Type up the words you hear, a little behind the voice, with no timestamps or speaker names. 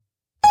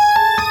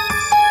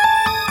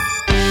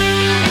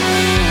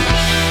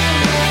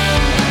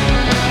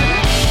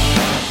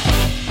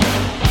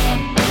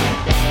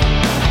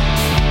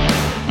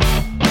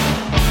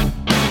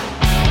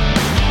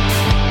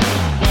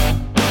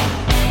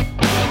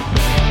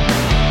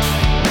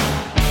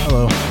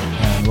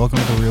welcome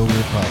to the Real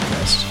Weird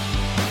Podcast,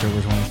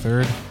 October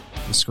 23rd,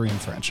 the Scream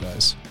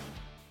franchise.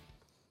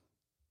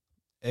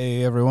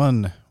 Hey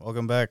everyone,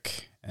 welcome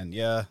back. And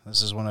yeah,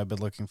 this is one I've been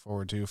looking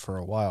forward to for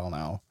a while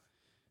now.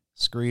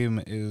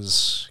 Scream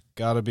is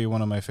gotta be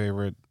one of my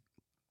favorite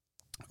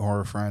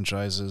horror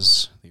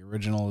franchises. The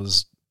original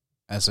is,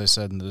 as I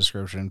said in the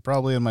description,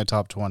 probably in my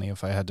top 20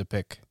 if I had to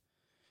pick,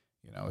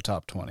 a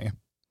top 20.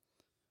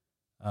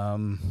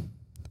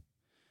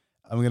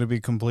 I'm going to be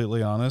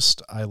completely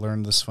honest. I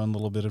learned this fun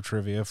little bit of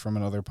trivia from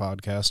another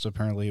podcast.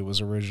 Apparently it was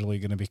originally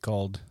going to be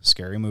called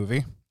Scary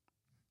Movie.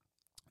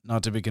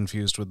 Not to be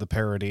confused with the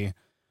parody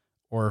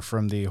or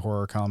from the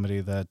horror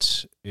comedy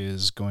that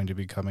is going to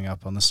be coming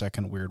up on the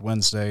second Weird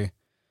Wednesday.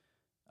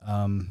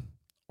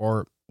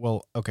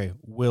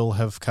 Will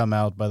have come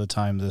out by the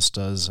time this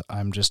does.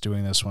 I'm just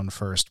doing this one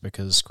first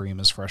because Scream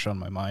is fresh on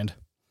my mind.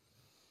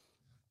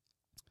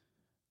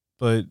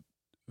 But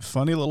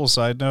funny little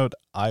side note,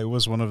 I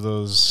was one of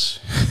those...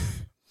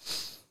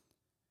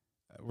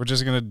 We're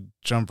just going to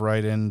jump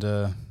right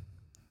into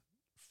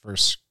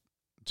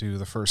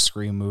the first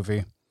Scream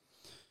movie.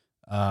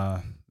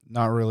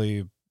 Not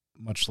really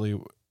much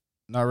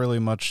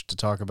to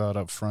talk about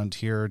up front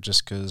here,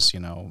 just because,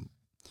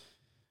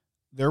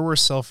 there were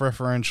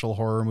self-referential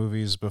horror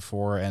movies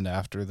before and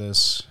after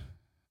this.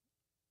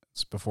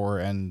 It's before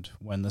and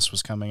when this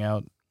was coming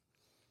out.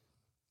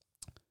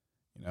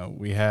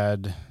 We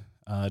had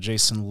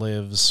Jason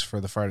Lives for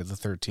the Friday the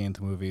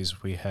 13th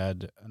movies. We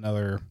had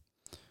another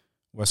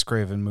Wes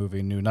Craven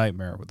movie, New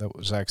Nightmare. That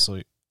was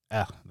actually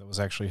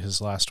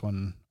his last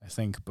one, I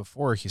think,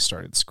 before he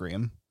started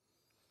Scream.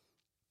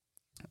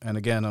 And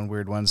again, on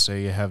Weird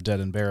Wednesday, you have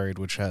Dead and Buried,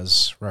 which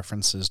has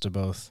references to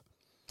both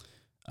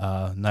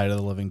Night of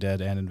the Living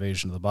Dead and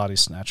Invasion of the Body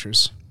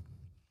Snatchers.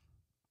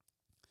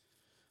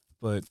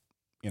 But,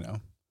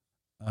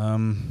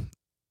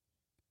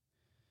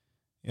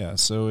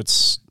 so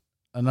it's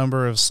a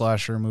number of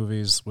slasher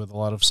movies with a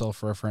lot of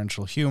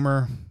self-referential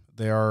humor.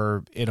 They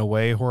are, in a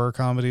way, horror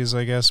comedies,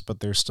 I guess, but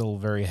they're still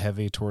very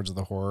heavy towards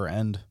the horror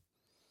end.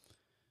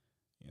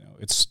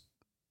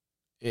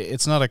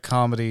 It's not a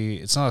comedy,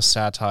 it's not a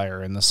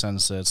satire in the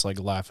sense that it's like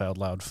laugh out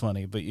loud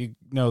funny, but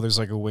there's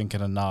like a wink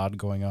and a nod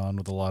going on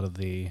with a lot of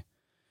the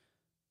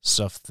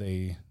stuff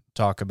they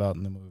talk about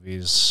in the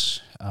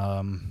movies.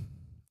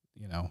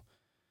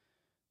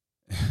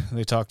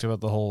 They talked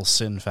about the whole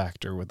sin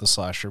factor with the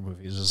slasher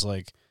movies. It's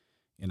like,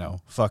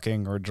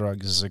 fucking or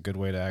drugs is a good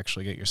way to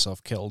actually get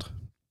yourself killed.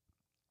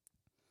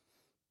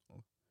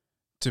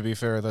 To be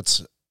fair,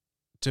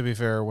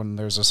 when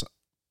there's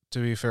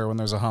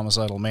a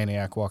homicidal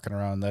maniac walking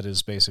around, that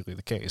is basically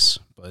the case.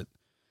 But,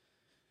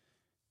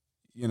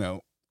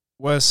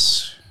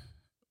 Wes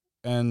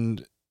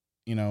and,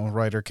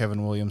 writer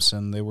Kevin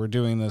Williamson, they were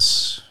doing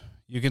this,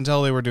 you can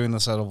tell they were doing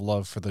this out of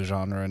love for the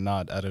genre and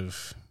not out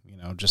of,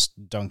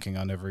 just dunking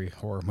on every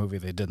horror movie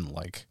they didn't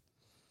like.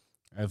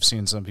 I've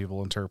seen some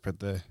people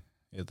interpret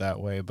it that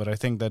way, but I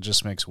think that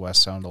just makes Wes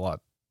sound a lot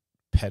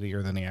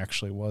pettier than he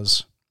actually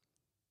was.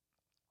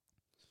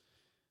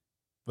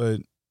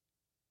 But,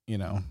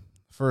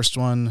 first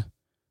one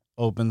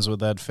opens with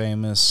that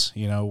famous,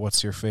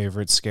 what's your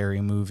favorite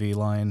scary movie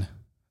line,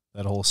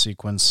 that whole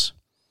sequence.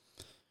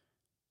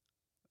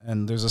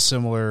 And there's a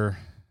similar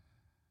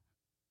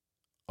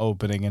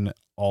opening in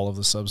all of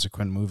the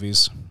subsequent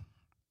movies.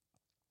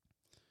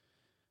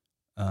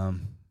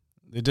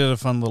 They did a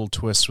fun little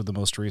twist with the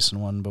most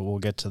recent one, but we'll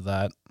get to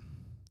that.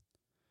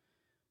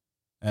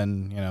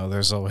 And,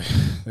 there's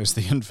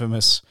the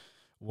infamous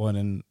one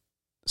in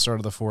the start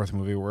of the fourth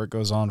movie where it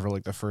goes on for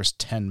like the first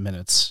 10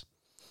 minutes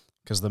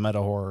because the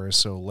meta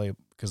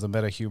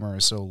humor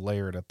is so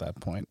layered at that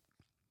point.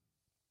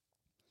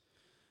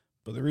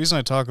 But the reason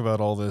I talk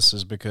about all this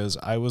is because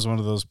I was one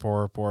of those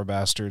poor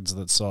bastards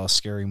that saw a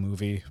scary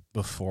movie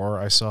before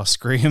I saw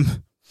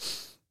Scream.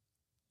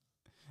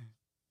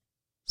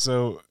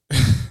 So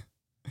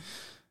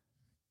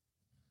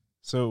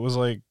it was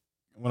like,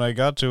 when I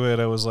got to it,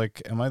 I was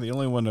like, am I the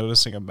only one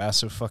noticing a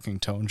massive fucking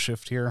tone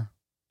shift here?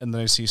 And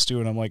then I see Stu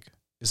and I'm like,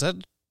 is that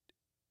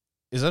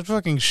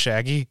fucking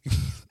Shaggy?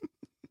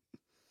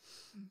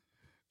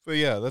 But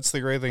yeah, that's the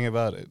great thing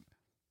about it.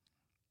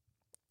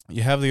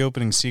 You have the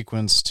opening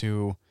sequence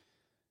to,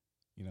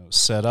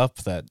 set up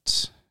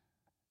that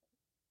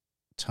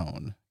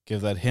tone,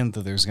 give that hint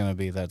that there's going to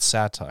be that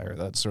satire,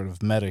 that sort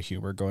of meta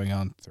humor going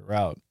on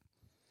throughout.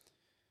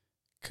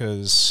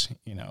 Because,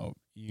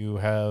 you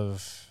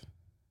have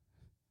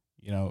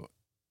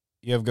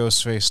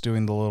Ghostface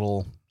doing the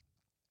little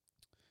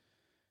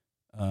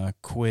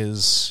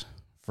quiz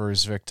for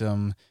his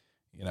victim,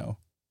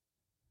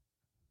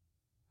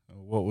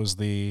 what was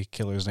the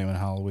killer's name in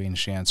Halloween?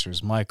 She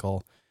answers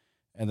Michael.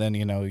 And then,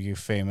 you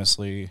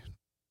famously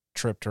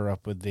tripped her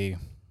up with the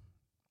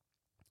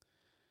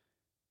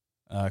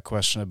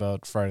question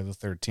about Friday the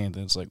 13th.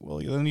 And it's like, well,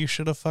 then you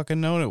should have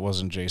fucking known it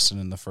wasn't Jason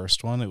in the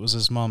first one. It was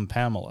his mom,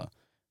 Pamela.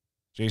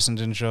 Jason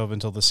didn't show up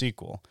until the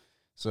sequel.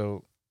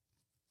 So,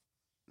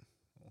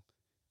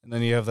 and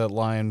then you have that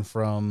line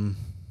from,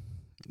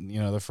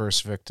 the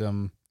first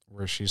victim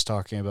where she's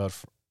talking about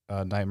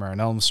Nightmare on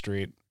Elm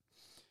Street,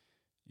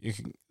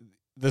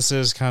 this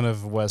is kind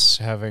of Wes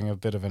having a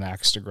bit of an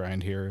axe to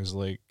grind here. Is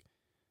like,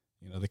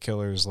 the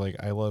killer's like,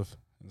 I love,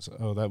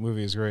 oh, that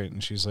movie is great.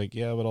 And she's like,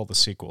 yeah, but all the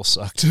sequels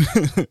sucked.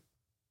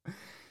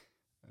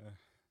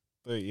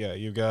 But yeah,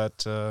 you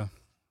got, God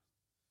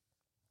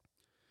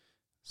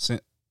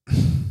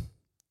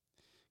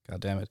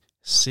damn it,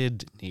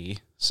 Sidney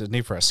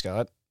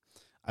Prescott.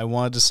 I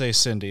wanted to say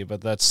Cindy, but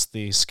that's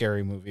the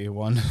Scary Movie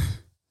one.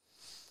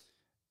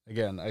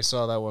 Again, I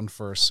saw that one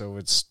first,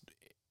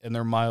 and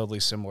they're mildly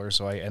similar,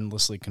 so I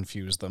endlessly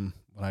confuse them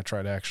when I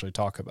try to actually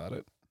talk about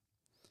it.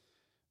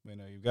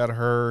 You've got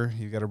her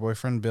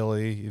boyfriend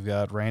Billy, you've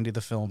got Randy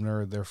the film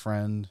nerd, their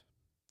friend,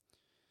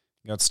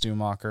 you got Stu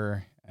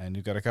Macher, and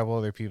you've got a couple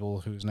other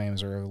people whose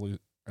names are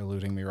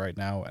eluding me right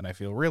now, and I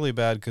feel really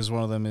bad because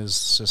one of them is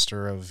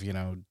sister of,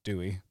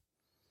 Dewey.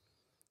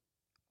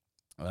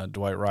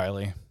 Dwight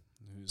Riley,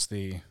 who's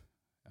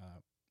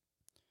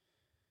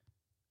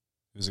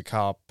a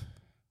cop.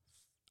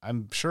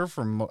 I'm sure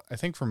I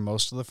think for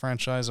most of the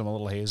franchise, I'm a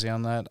little hazy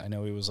on that. I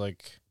know he was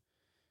like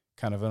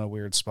kind of in a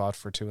weird spot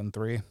for 2 and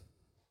 3.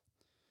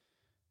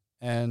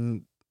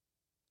 And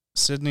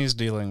Sydney's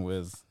going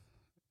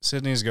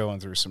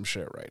through some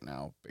shit right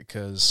now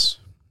because,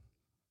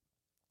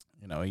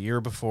 a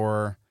year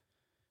before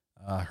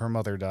her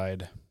mother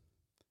died,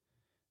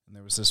 and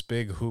there was this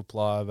big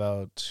hoopla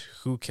about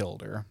who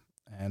killed her,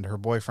 and her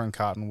boyfriend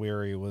Cotton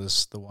Weary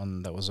was the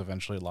one that was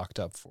eventually locked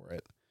up for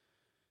it,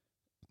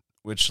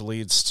 which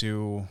leads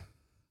to,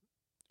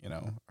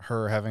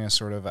 her having a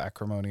sort of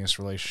acrimonious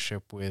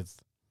relationship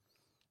with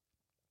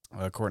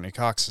Courtney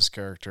Cox's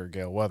character,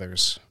 Gale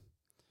Weathers,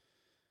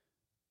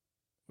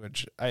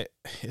 which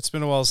it's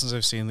been a while since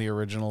I've seen the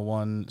original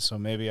one, so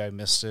maybe I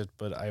missed it,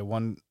 but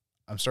I'm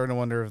starting to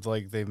wonder if,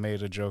 like, they've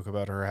made a joke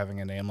about her having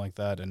a name like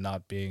that and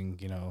not being,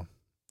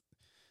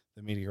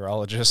 the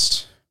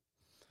meteorologist.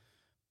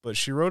 But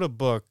she wrote a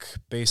book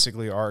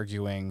basically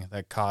arguing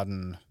that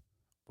Cotton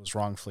was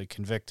wrongfully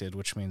convicted,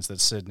 which means that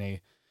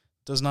Sydney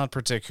does not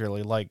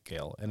particularly like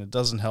Gale. And it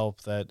doesn't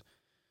help that,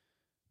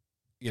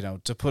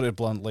 to put it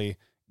bluntly,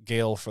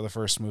 Gale for the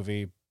first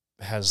movie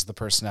has the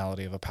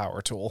personality of a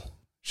power tool.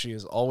 She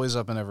is always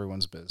up in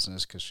everyone's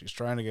business because she's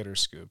trying to get her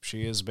scoop.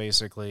 She is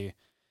basically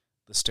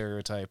the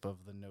stereotype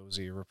of the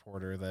nosy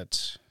reporter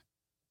that,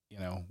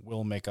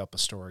 will make up a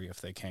story if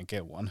they can't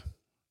get one.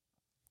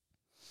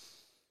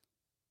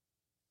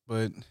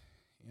 But,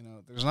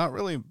 there's not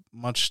really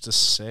much to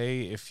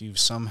say if you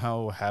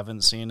somehow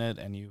haven't seen it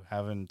and you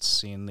haven't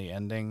seen the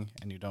ending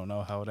and you don't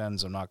know how it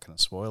ends. I'm not going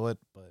to spoil it,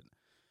 but,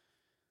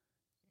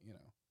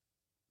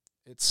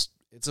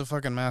 it's a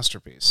fucking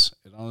masterpiece.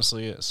 It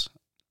honestly is.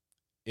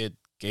 It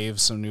gave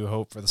some new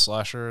hope for the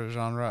slasher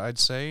genre, I'd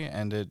say,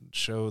 and it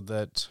showed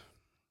that,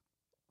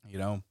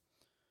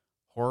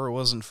 horror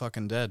wasn't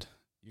fucking dead.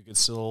 You could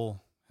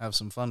still have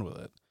some fun with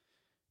it.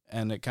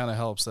 And it kind of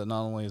helps that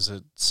not only is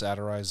it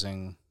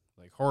satirizing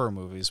like horror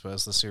movies, but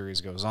as the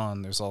series goes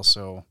on, there's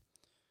also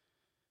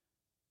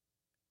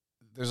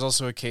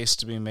a case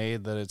to be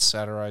made that it's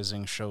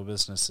satirizing show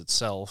business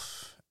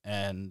itself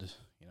and,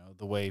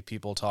 the way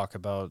people talk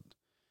about,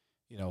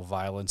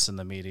 violence in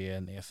the media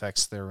and the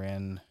effects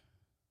therein.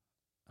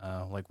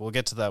 Like, we'll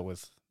get to that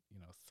with,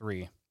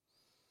 3.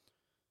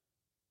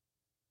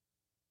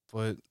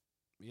 But,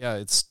 yeah,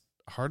 it's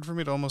hard for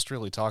me to almost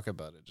really talk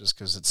about it just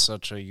because it's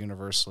such a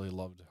universally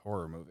loved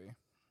horror movie.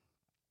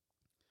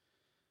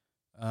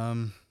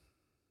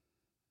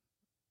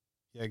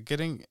 Yeah,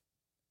 getting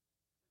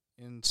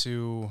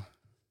into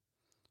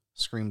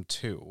Scream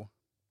 2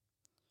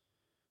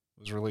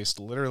 was released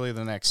literally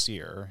the next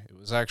year. It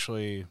was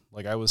actually,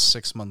 I was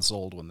 6 months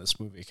old when this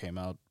movie came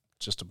out,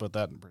 just to put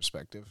that in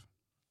perspective.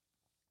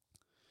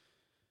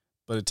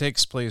 But it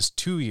takes place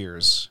 2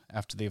 years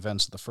after the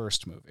events of the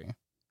first movie.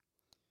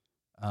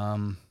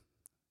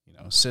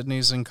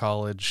 Sydney's in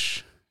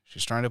college.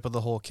 She's trying to put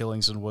the whole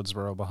killings in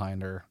Woodsboro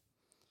behind her.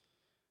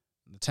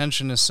 The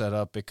tension is set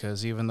up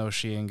because even though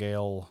she and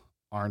Gale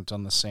aren't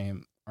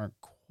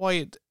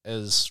quite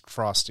as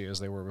frosty as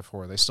they were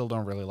before, they still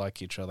don't really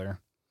like each other.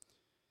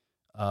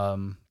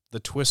 The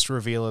twist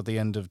reveal at the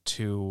end of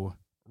 2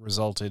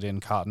 resulted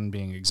in Cotton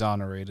being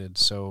exonerated,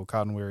 so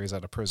Cotton Weary's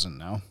out of prison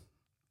now.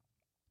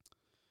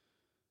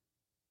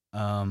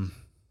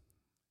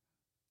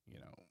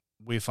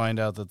 We find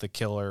out that the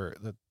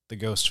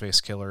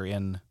Ghostface killer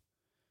in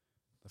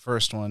the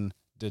first one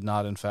that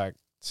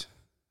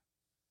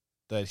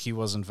he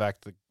was in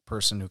fact the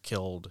person who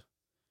killed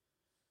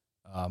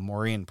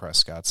Maureen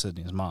Prescott,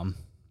 Sydney's mom.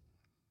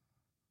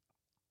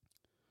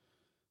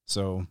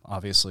 So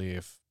obviously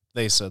if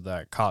they said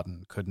that,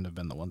 Cotton couldn't have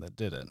been the one that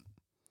did it.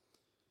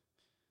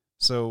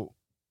 So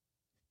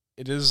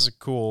it is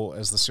cool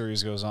as the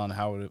series goes on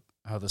how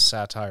the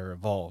satire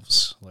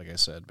evolves, like I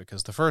said,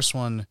 because the first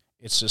one,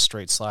 it's just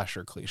straight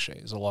slasher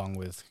cliches along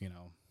with,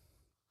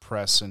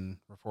 press and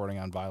reporting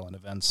on violent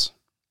events.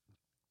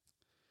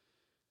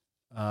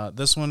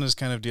 This one is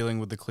kind of dealing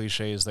with the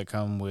cliches that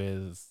come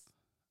with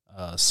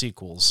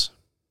sequels.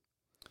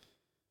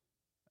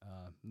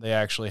 They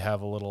actually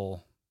have a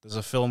little there's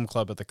a film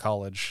club at the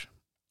college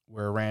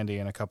where Randy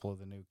and a couple of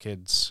the new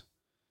kids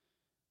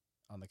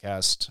on the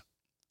cast,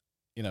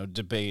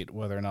 debate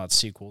whether or not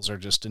sequels are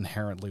just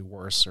inherently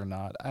worse or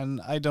not. And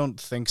I don't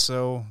think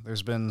so.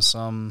 There's been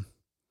some,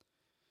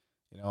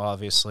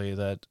 obviously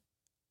that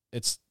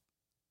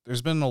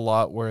there's been a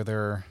lot where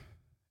they're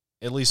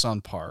at least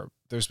on par.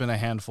 There's been a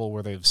handful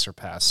where they've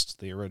surpassed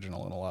the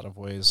original in a lot of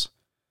ways.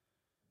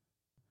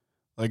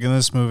 Like in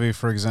this movie,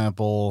 for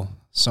example,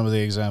 some of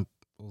the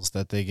examples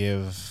that they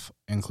give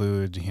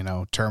include,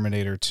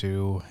 Terminator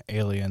 2,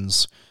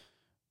 Aliens,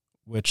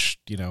 which,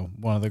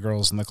 one of the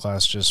girls in the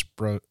class just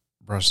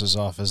brushes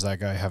off as that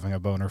guy having a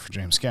boner for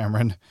James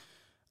Cameron.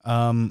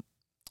 The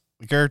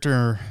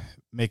character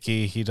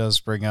Mickey, he does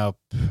bring up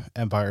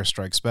Empire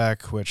Strikes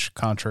Back, which,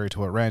 contrary to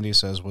what Randy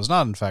says, was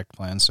not in fact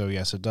planned, so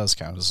yes, it does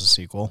count as a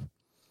sequel.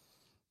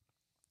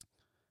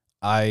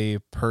 I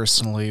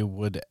personally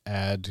would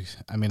add,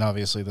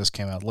 obviously this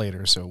came out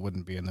later, so it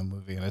wouldn't be in the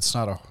movie, and it's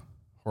not a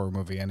horror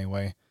movie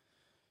anyway,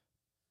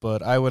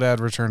 but I would add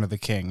Return of the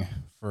King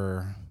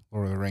for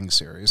Lord of the Rings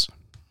series.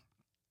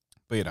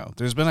 But,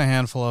 there's been a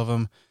handful of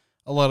them.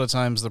 A lot of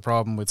times the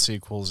problem with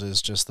sequels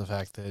is just the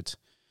fact that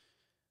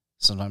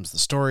sometimes the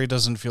story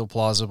doesn't feel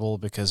plausible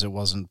because it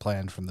wasn't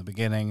planned from the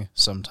beginning.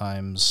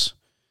 Sometimes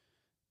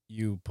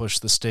you push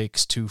the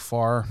stakes too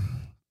far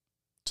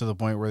to the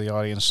point where the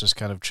audience just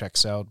kind of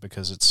checks out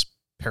because it's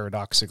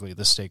paradoxically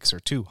the stakes are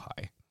too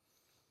high.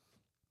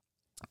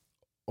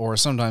 Or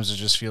sometimes it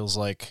just feels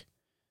like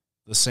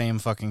the same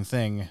fucking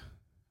thing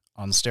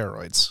on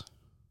steroids.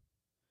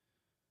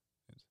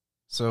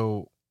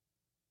 So,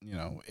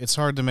 it's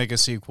hard to make a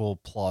sequel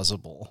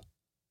plausible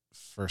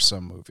for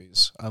some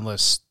movies,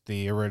 unless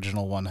the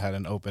original one had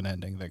an open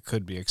ending that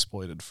could be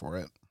exploited for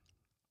it.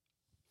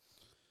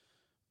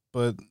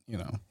 But,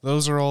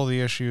 those are all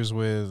the issues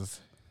with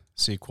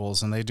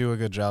sequels, and they do a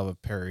good job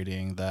of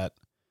parodying that.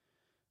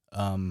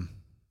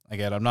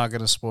 Again, I'm not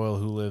going to spoil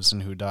who lives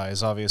and who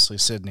dies. Obviously,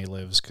 Sydney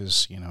lives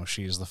because,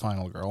 she's the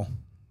final girl.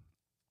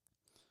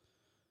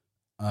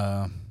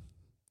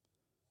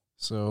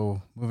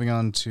 So, moving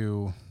on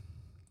to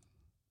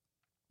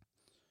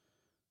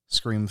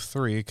Scream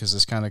 3, because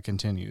this kind of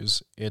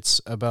continues. It's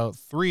about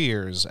 3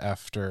 years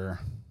after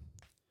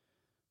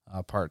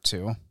Part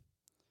 2.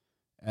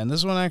 And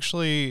this one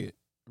actually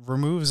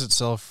removes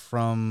itself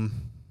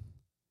from,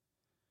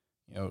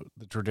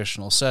 the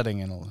traditional setting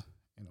in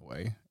a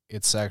way.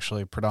 It's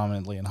actually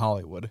predominantly in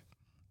Hollywood.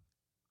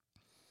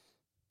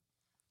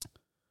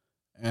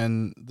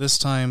 And this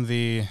time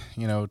the,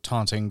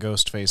 taunting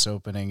ghost face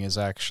opening is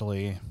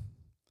actually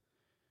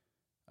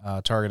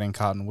targeting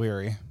Cotton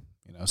Weary.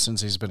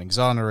 Since he's been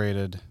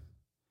exonerated,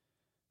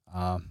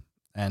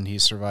 and he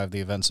survived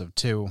the events of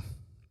 2,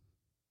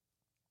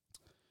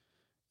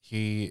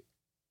 he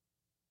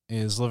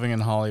is living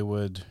in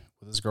Hollywood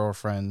with his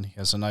girlfriend. He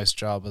has a nice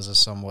job as a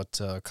somewhat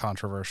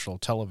controversial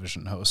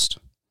television host.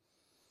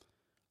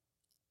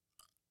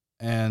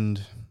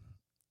 And,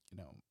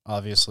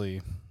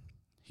 obviously,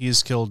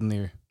 he's killed in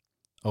the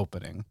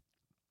opening.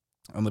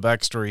 And the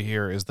backstory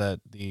here is that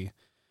the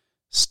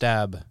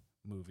Stab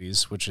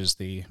movies, which is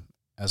the,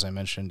 as I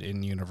mentioned,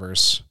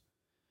 in-universe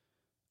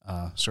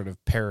sort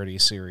of parody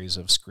series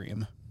of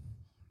Scream,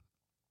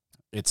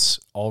 it's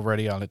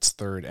already on its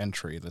 3rd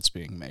entry that's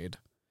being made.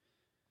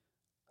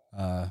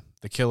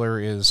 The killer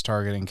is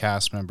targeting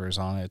cast members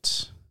on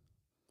it,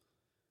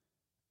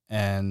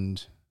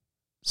 and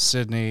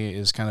Sydney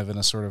is kind of in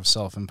a sort of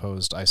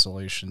self-imposed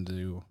isolation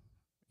to,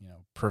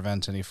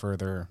 prevent any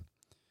further,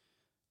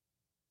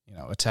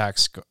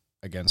 attacks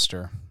against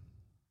her.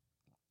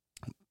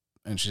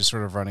 And she's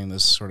sort of running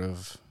this sort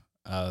of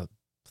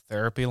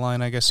therapy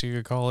line, I guess you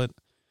could call it.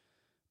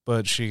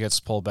 But she gets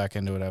pulled back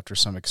into it after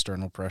some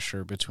external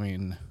pressure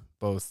between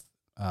both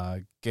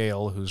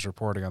Gail, who's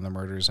reporting on the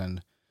murders,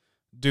 and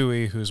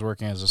Dewey, who's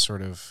working as a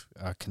sort of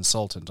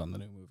consultant on the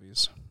new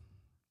movies.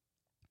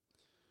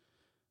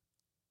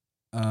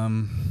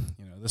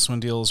 This one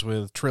deals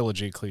with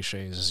trilogy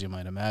cliches, as you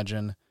might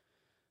imagine.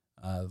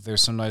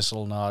 There's some nice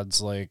little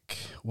nods, like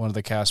one of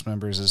the cast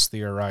members is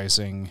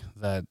theorizing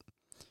that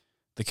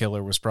the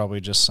killer was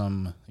probably just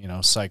some,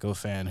 psycho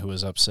fan who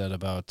was upset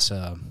about,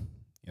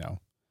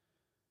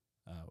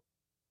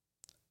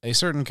 a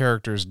certain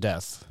character's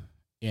death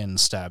in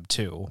Stab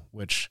 2,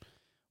 which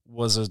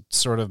was a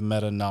sort of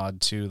meta nod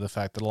to the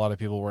fact that a lot of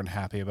people weren't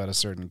happy about a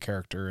certain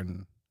character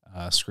in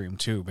Scream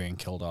 2 being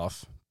killed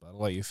off. But I'll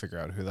let you figure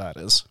out who that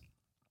is.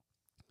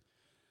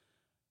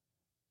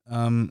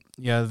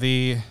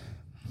 We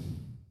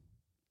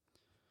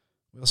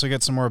also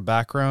get some more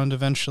background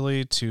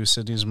eventually to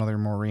Sydney's mother,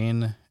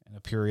 Maureen, in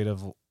a period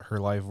of her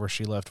life where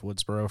she left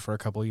Woodsboro for a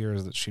couple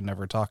years that she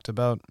never talked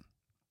about.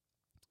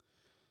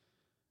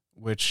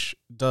 Which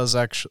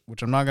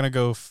I'm not going to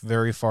go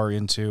very far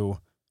into,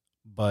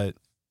 but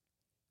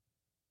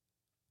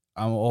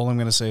all I'm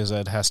going to say is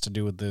that it has to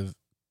do with the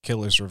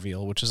killer's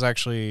reveal, which is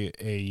actually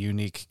a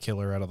unique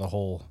killer out of the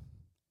whole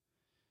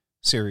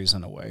series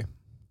in a way.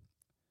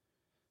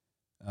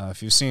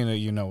 If you've seen it,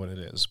 you know what it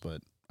is,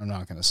 but I'm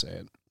not going to say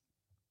it.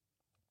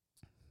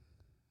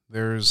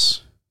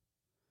 there's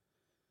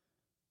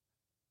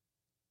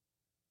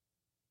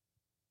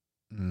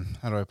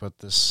how do I put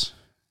this?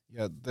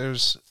 Yeah,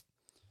 this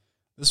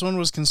one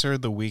was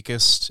considered the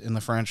weakest in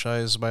the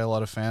franchise by a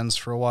lot of fans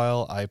for a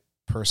while. I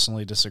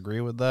personally disagree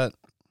with that.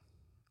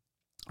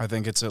 I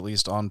think it's at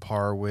least on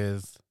par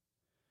with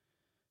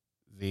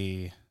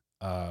the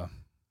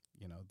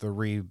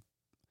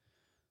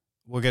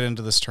we'll get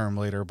into this term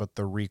later, but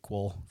the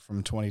requel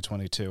from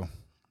 2022.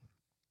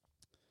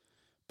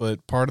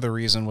 But part of the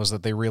reason was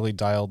that they really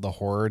dialed the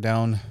horror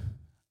down,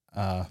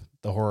 the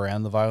horror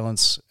and the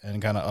violence,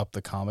 and kind of upped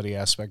the comedy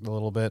aspect a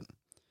little bit.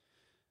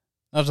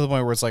 Not to the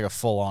point where it's like a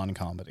full-on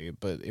comedy,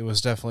 but it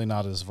was definitely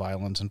not as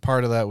violent. And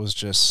part of that was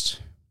just,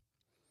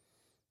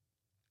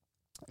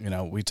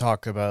 we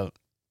talk about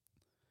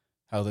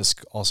how this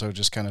also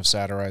just kind of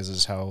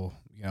satirizes how,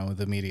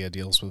 the media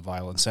deals with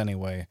violence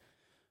anyway.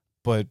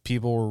 But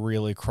people were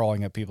really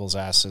crawling at people's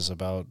asses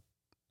about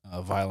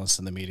violence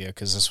in the media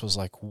because this was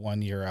like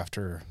 1 year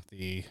after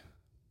the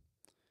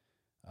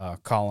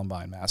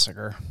Columbine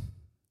massacre.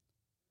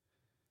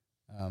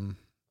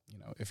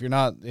 If you're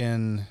not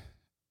in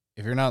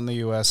the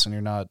U.S. and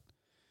you're not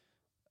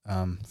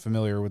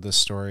familiar with this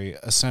story,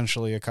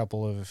 essentially a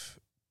couple of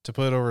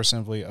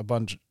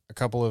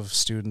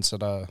students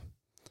at a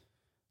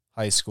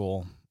high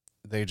school,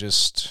 they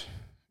just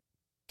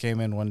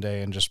came in one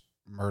day and just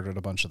murdered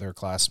a bunch of their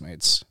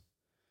classmates.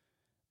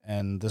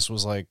 And this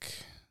was I'm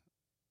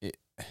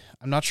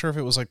not sure if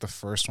it was like the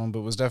first one, but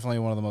it was definitely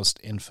one of the most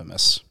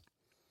infamous.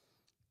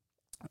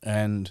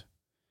 And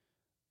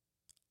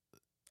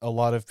a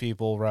lot of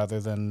people, rather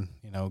than,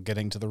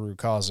 getting to the root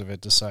cause of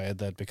it, decided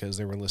that because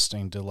they were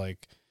listening to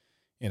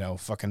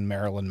fucking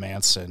Marilyn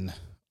Manson,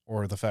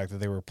 or the fact that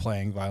they were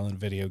playing violent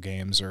video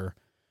games or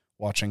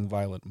watching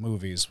violent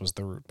movies was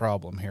the root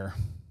problem here.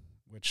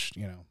 Which,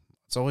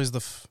 it's always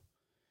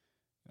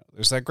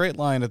there's that great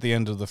line at the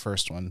end of the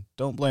first one.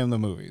 Don't blame the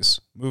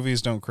movies.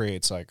 Movies don't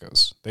create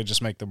psychos. They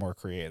just make them more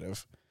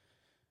creative.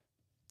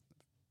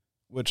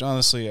 Which,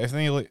 honestly, I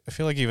feel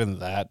like even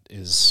that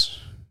is,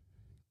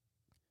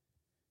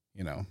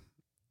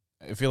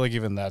 I feel like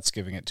even that's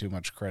giving it too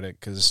much credit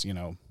because,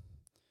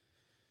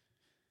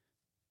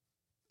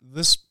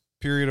 this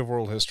period of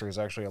world history is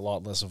actually a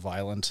lot less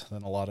violent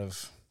than a lot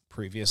of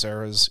previous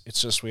eras.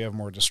 It's just we have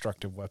more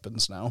destructive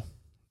weapons now.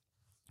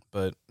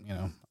 But,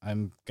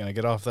 I'm going to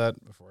get off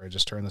that before I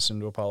just turn this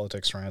into a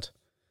politics rant.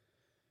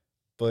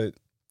 But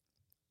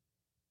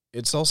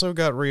it's also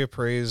got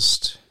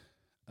reappraised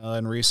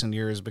in recent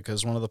years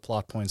because one of the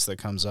plot points that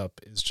comes up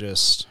is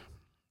just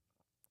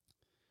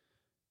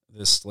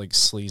this,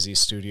 sleazy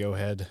studio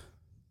head.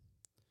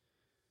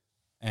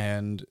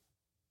 And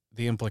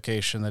the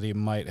implication that he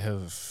might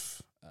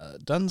have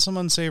done some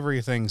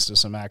unsavory things to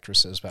some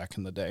actresses back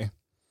in the day.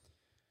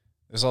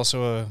 There's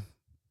also a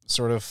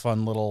sort of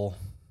fun little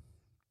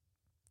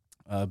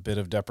bit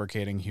of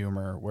deprecating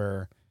humor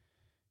where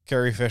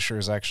Carrie Fisher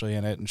is actually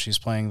in it, and she's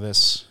playing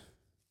this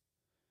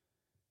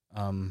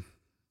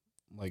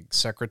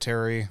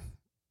secretary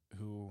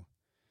who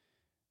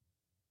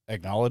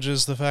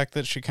acknowledges the fact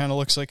that she kind of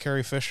looks like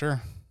Carrie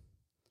Fisher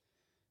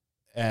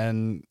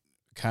and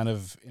kind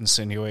of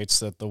insinuates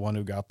that the one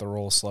who got the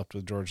role slept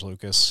with George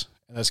Lucas.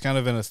 And that's kind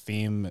of been a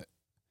theme,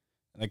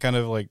 and it kind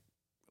of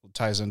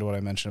ties into what I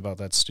mentioned about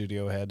that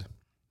studio head.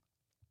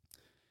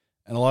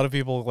 And a lot of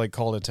people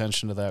called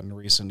attention to that in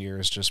recent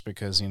years just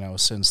because,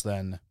 since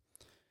then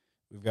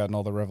we've gotten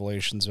all the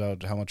revelations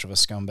about how much of a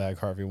scumbag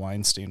Harvey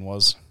Weinstein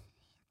was.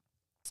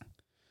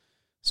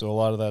 So a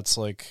lot of that's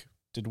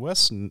did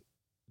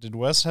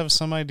Wes have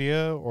some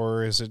idea,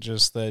 or is it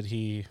just that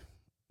he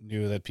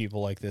knew that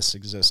people like this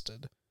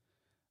existed?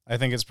 I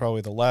think it's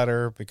probably the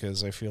latter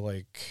because I feel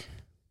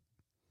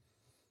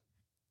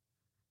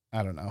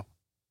I don't know.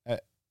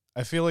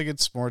 I feel like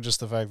it's more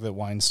just the fact that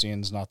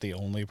Weinstein's not the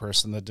only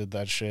person that did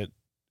that shit.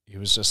 He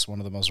was just one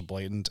of the most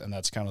blatant, and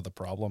that's kind of the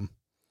problem.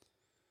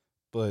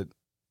 But,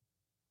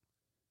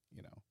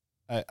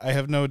 I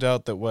have no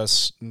doubt that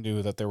Wes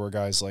knew that there were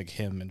guys like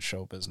him in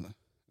show business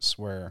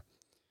where,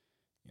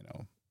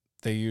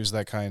 they used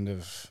that kind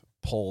of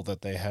pull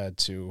that they had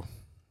to,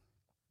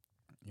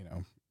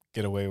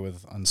 get away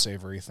with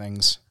unsavory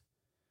things.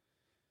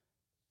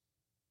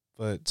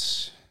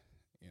 But,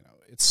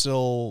 it's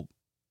still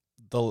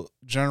the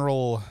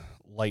general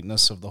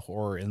lightness of the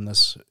horror in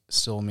this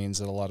still means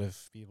that a lot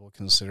of people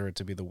consider it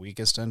to be the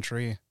weakest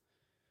entry.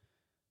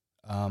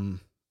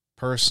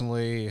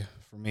 Personally,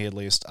 for me at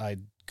least,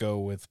 I'd go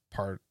with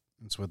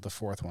the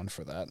fourth one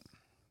for that.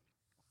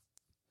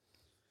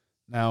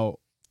 Now,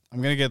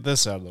 I'm going to get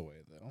this out of the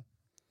way, though.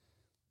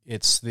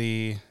 It's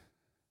the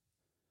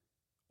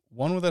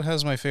one that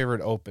has my favorite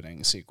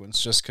opening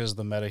sequence, just because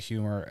the meta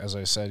humor, as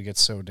I said,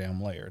 gets so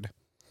damn layered.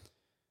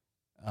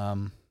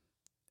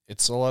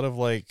 It's a lot of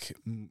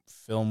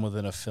film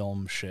within a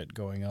film shit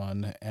going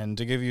on. And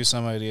to give you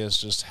some ideas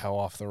just how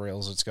off the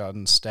rails it's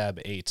gotten,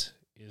 Stab 8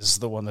 is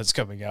the one that's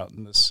coming out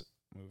in this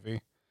movie.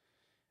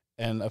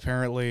 And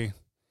apparently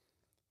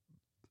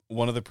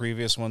one of the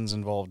previous ones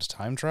involved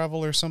time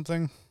travel or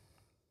something.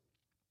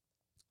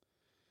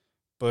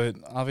 But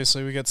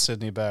obviously we get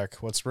Sydney back.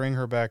 What's bringing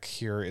her back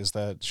here is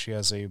that she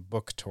has a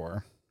book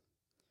tour.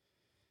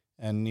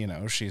 And,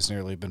 she's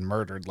nearly been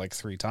murdered like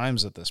 3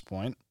 times at this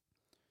point.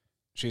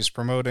 She's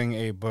promoting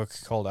a book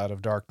called Out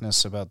of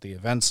Darkness about the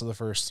events of the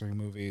first 3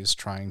 movies,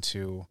 trying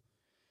to,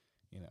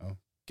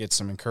 get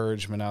some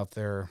encouragement out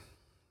there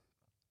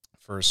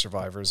for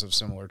survivors of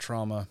similar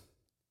trauma.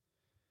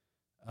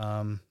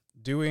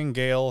 Dewey and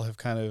Gail have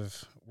kind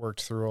of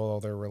worked through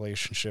all their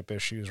relationship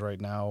issues right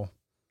now.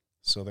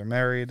 So they're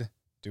married.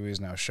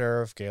 Dewey's now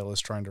sheriff. Gail is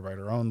trying to write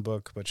her own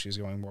book, but she's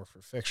going more for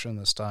fiction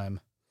this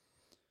time.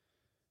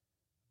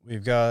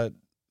 We've got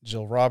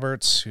Jill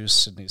Roberts, who's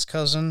Sydney's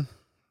cousin.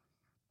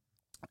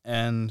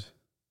 And,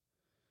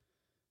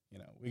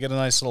 we get a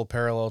nice little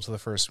parallel to the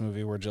first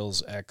movie where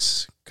Jill's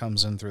ex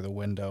comes in through the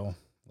window,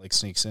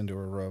 sneaks into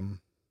her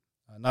room.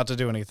 Not to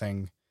do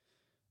anything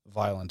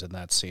violent in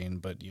that scene,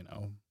 but,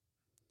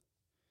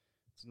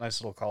 it's a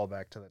nice little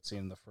callback to that scene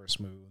in the first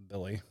movie with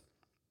Billy.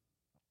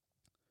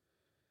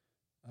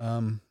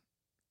 The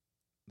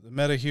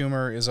meta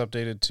humor is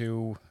updated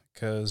too,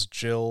 because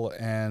Jill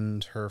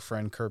and her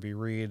friend Kirby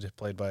Reed,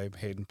 played by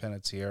Hayden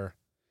Panettiere,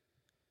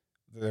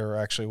 they're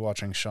actually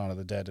watching Shaun of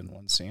the Dead in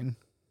one scene.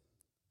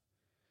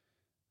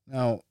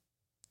 Now,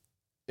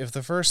 if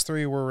the first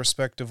 3 were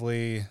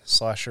respectively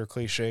slasher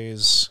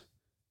cliches,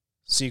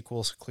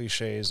 sequel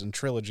cliches, and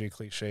trilogy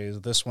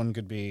cliches, this one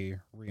could be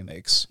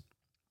remakes.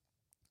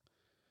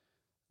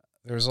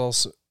 There's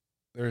the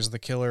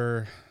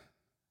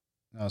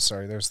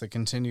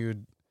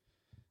continued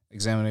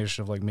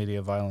examination of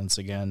media violence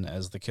again,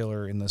 as the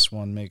killer in this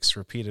one makes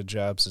repeated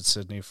jabs at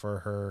Sydney for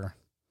her,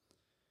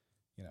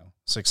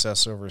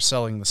 success over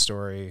selling the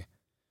story.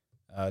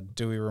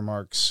 Dewey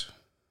remarks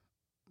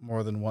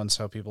more than once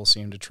how people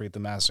seem to treat the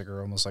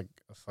massacre almost like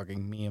a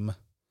fucking meme.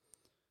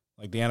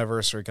 The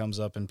anniversary comes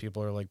up and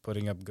people are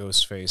putting up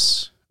ghost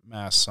face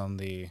masks on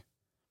the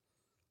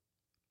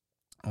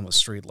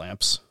street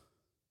lamps.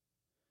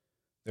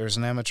 There's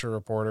an amateur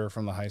reporter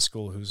from the high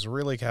school who's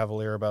really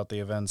cavalier about the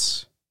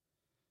events,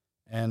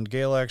 and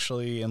Gail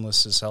actually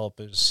enlists his help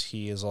as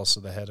he is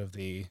also the head of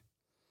the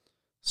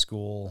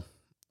school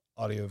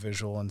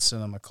audiovisual and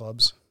cinema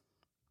clubs.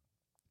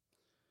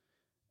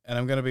 And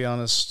I'm going to be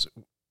honest,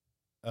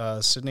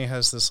 Sydney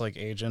has this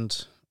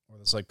agent or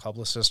this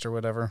publicist or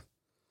whatever.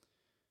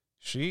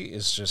 She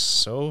is just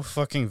so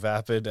fucking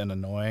vapid and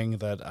annoying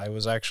that I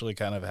was actually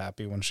kind of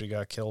happy when she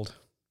got killed.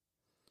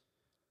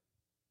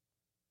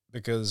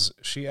 Because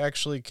she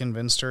actually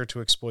convinced her to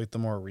exploit the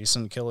more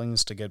recent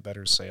killings to get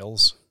better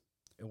sales.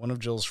 And one of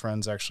Jill's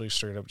friends actually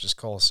straight up just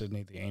calls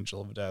Sydney the Angel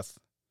of Death.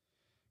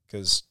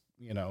 Because,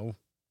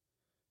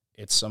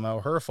 it's somehow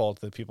her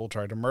fault that people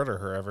try to murder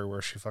her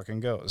everywhere she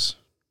fucking goes.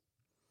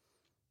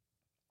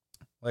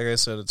 Like I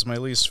said, it's my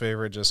least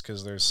favorite just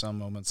because there's some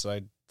moments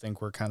I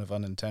think were kind of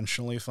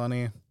unintentionally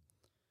funny.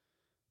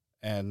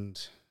 And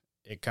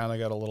it kind of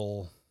got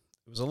it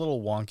was a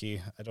little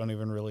wonky. I don't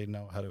even really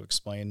know how to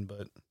explain,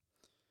 but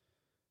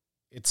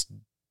it's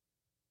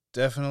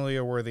definitely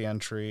a worthy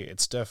entry.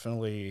 It's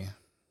definitely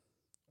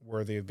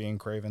worthy of being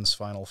Craven's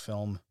final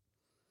film.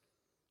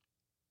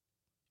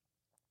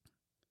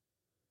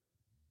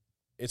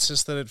 It's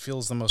just that it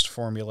feels the most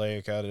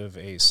formulaic out of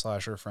a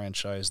slasher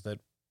franchise that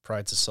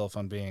prides itself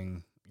on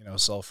being,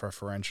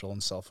 self-referential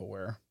and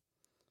self-aware.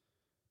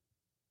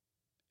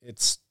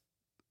 It's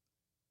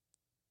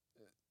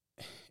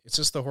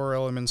just the horror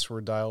elements were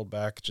dialed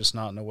back, just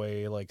not in a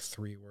way like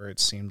 3 where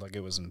it seemed like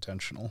it was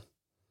intentional.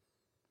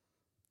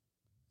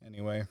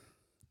 Anyway,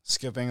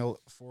 skipping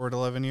forward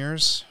 11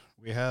 years,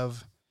 we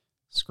have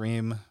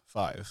Scream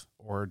 5,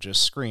 or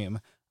just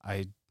Scream.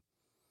 I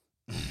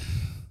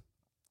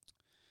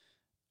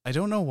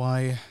don't know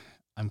why.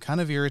 I'm kind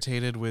of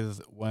irritated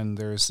with when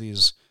there's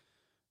these,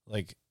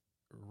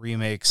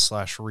 remakes /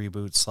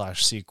 reboots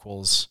 /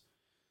 sequels,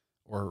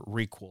 or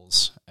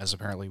requels, as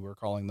apparently we're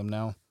calling them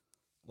now,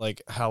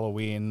 like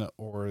Halloween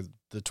or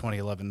the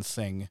 2011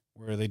 Thing,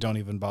 where they don't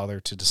even bother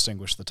to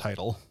distinguish the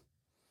title.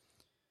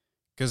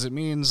 Because it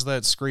means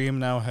that Scream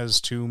now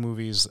has 2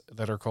 movies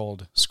that are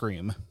called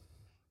Scream.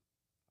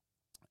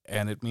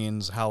 And it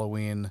means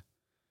Halloween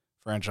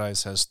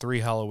franchise has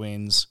 3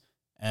 Halloweens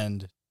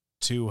and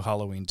 2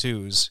 Halloween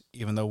 2s,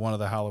 even though one of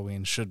the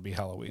Halloweens should be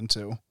Halloween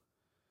 2.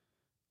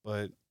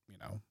 But,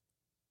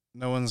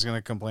 no one's going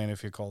to complain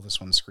if you call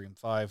this one Scream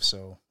 5,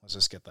 so let's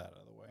just get that out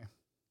of the way.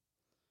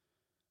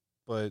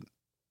 But,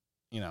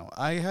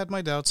 I had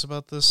my doubts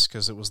about this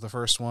because it was the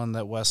first one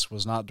that Wes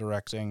was not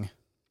directing.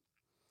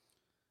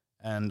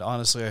 And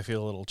honestly, I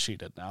feel a little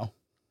cheated now.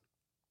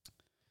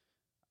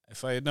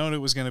 If I had known it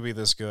was going to be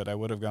this good, I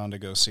would have gone to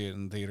go see it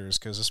in theaters,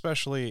 because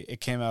especially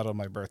it came out on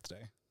my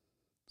birthday.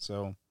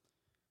 So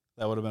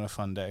that would have been a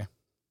fun day.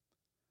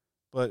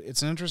 But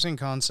it's an interesting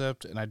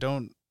concept, and I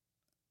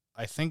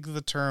think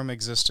the term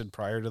existed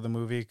prior to the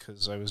movie,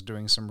 because I was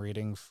doing some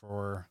reading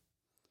for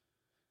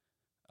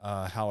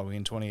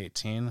Halloween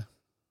 2018,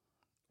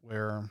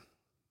 where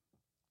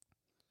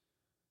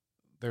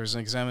there's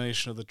an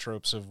examination of the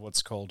tropes of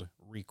what's called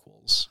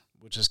requels,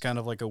 which is kind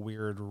of like a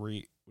weird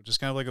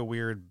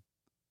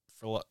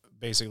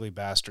basically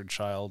bastard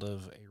child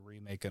of a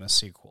remake and a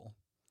sequel.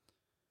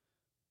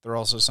 They're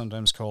also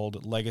sometimes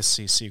called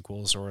legacy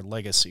sequels or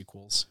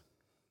legasequels.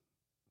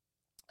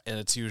 And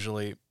it's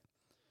usually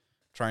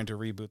trying to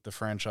reboot the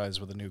franchise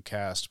with a new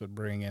cast, but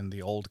bringing in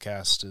the old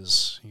cast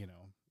as,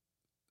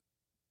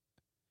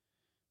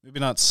 maybe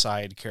not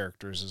side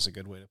characters is a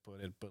good way to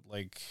put it, but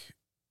like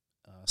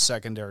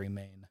secondary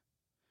main.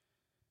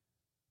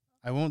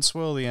 I won't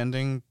spoil the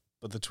ending,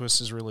 but the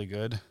twist is really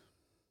good.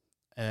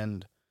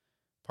 And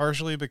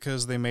partially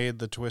because they made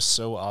the twist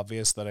so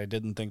obvious that I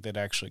didn't think they'd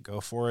actually go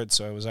for it,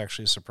 so I was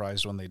actually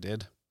surprised when they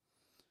did.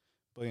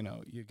 But,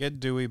 you get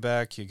Dewey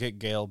back, you get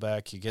Gale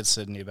back, you get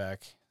Sydney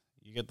back,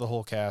 you get the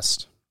whole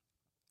cast.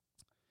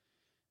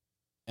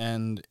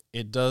 And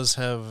it does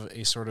have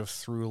a sort of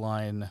through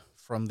line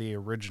from the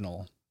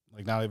original,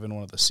 like not even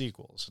one of the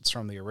sequels. It's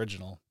from the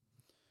original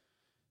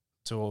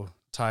to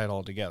tie it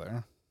all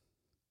together.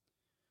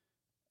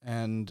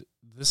 And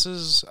this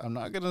is, I'm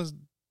not going to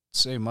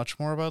say much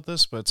more about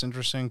this, but it's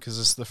interesting because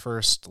it's the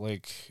first,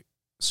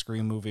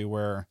 Scream movie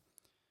where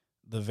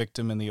the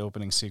victim in the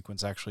opening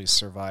sequence actually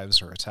survives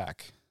her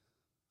attack.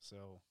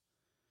 So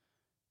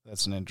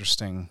that's an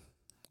interesting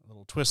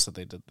little twist that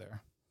they did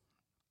there.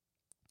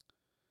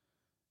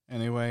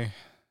 Anyway,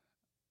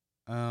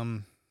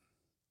 so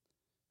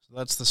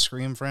that's the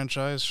Scream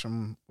franchise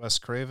from Wes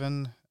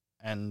Craven,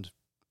 and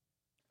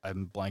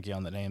I'm blanking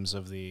on the names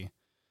of the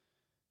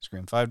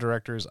Scream 5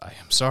 directors. I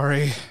am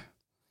sorry.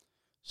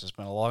 It's just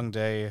been a long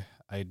day.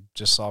 I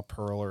just saw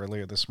Pearl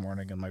earlier this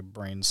morning, and my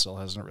brain still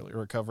hasn't really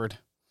recovered.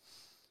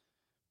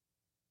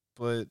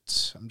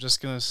 But I'm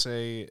just going to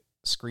say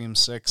Scream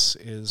 6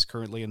 is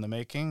currently in the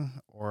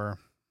making, or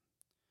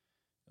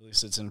at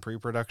least it's in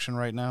pre-production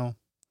right now.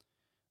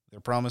 They're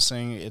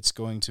promising it's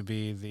going to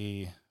be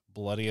the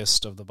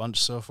bloodiest of the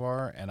bunch so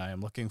far, and I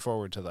am looking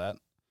forward to that.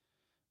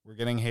 We're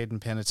getting Hayden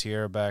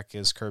Panettiere back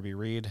as Kirby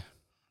Reed.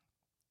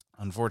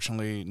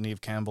 Unfortunately,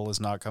 Neve Campbell is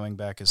not coming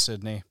back as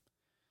Sydney.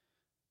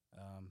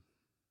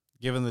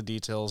 Given the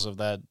details of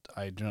that,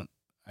 I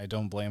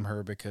don't blame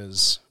her,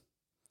 because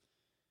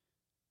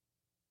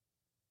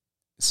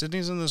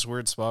Sydney's in this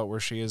weird spot where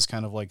she is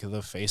kind of like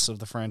the face of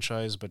the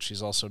franchise, but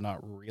she's also not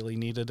really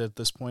needed at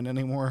this point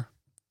anymore,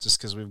 just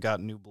because we've got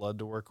new blood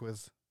to work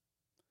with.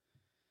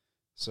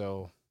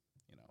 So,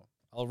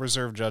 I'll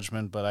reserve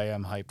judgment, but I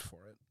am hyped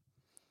for it.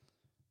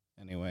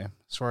 Anyway,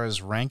 as far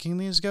as ranking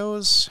these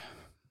goes,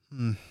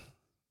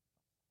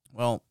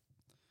 well,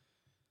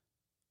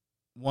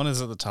 1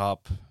 is at the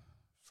top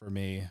for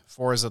me,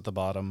 4 is at the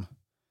bottom.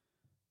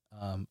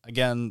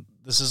 Again,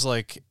 this is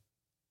like,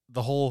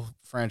 the whole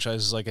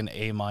franchise is like an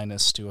A-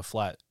 to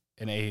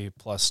an A+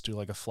 to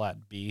like a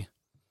flat B.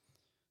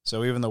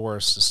 So even the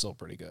worst is still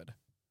pretty good.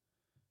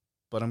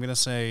 But I'm going to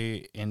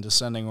say in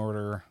descending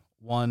order,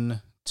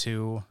 1,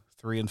 2,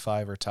 3, and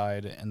 5 are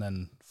tied, and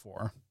then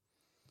 4.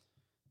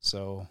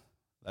 So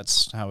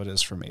that's how it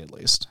is for me, at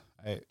least.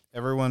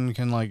 Everyone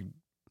can,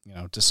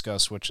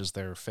 discuss which is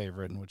their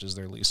favorite and which is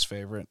their least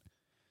favorite.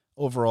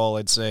 Overall,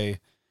 I'd say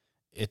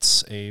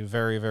it's a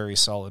very, very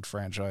solid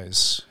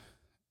franchise,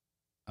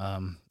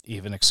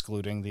 even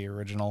excluding the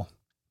original.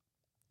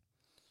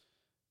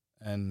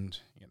 And,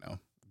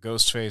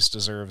 Ghostface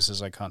deserves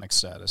his iconic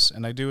status.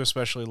 And I do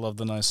especially love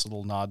the nice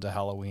little nod to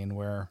Halloween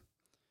where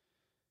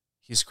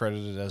he's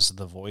credited as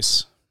the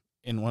voice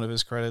in one of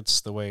his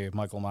credits, the way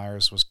Michael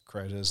Myers was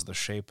credited as the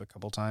Shape a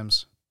couple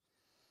times.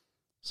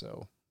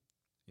 So,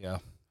 yeah.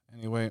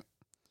 Anyway,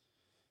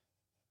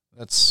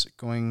 that's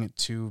going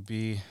to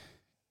be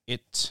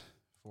it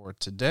for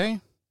today.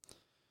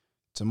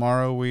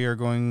 Tomorrow we are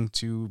going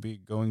to be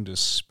going to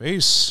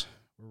space,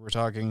 where we're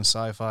talking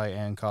sci-fi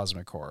and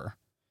cosmic horror.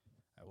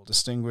 I will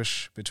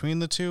distinguish between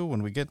the two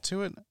when we get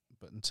to it,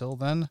 but until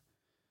then,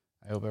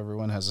 I hope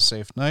everyone has a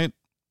safe night.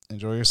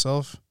 Enjoy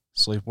yourself.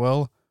 Sleep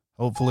well.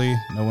 Hopefully,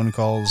 no one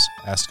calls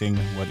asking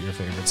what your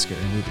favorite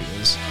scary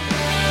movie is.